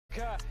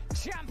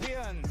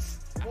Champions!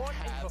 What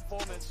a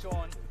performance,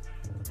 Sean.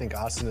 I think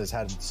Asuna has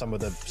had some of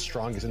the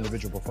strongest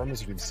individual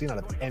performances we've seen out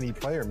of any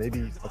player,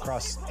 maybe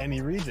across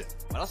any region.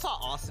 When I saw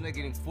Asuna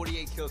getting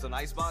 48 kills on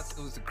Icebox,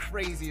 it was the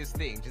craziest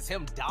thing. Just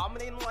him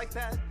dominating like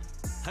that.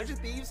 100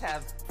 Thieves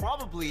have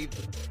probably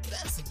the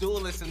best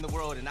duelists in the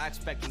world, and I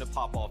expect them to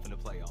pop off in the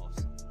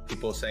playoffs.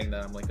 People saying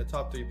that I'm like a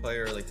top 3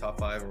 player, or like top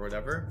 5 or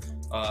whatever.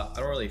 I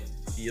don't really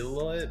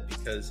feel it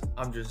because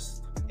I'm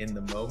just in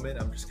the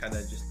moment. I'm just kind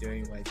of just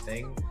doing my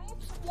thing.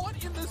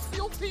 What in the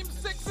SEAL Team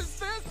 6 is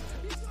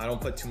this? I don't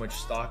put too much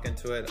stock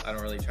into it. I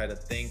don't really try to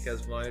think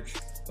as much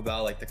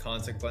about like the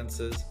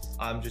consequences.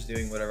 I'm just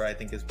doing whatever I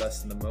think is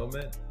best in the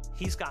moment.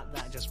 He's got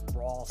that just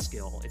raw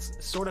skill. It's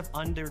sort of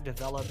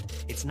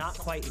underdeveloped. It's not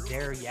quite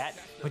there yet,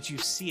 but you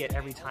see it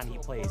every time he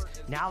plays.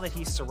 Now that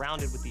he's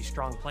surrounded with these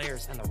strong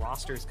players and the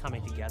roster is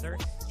coming together,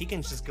 he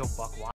can just go buck wild.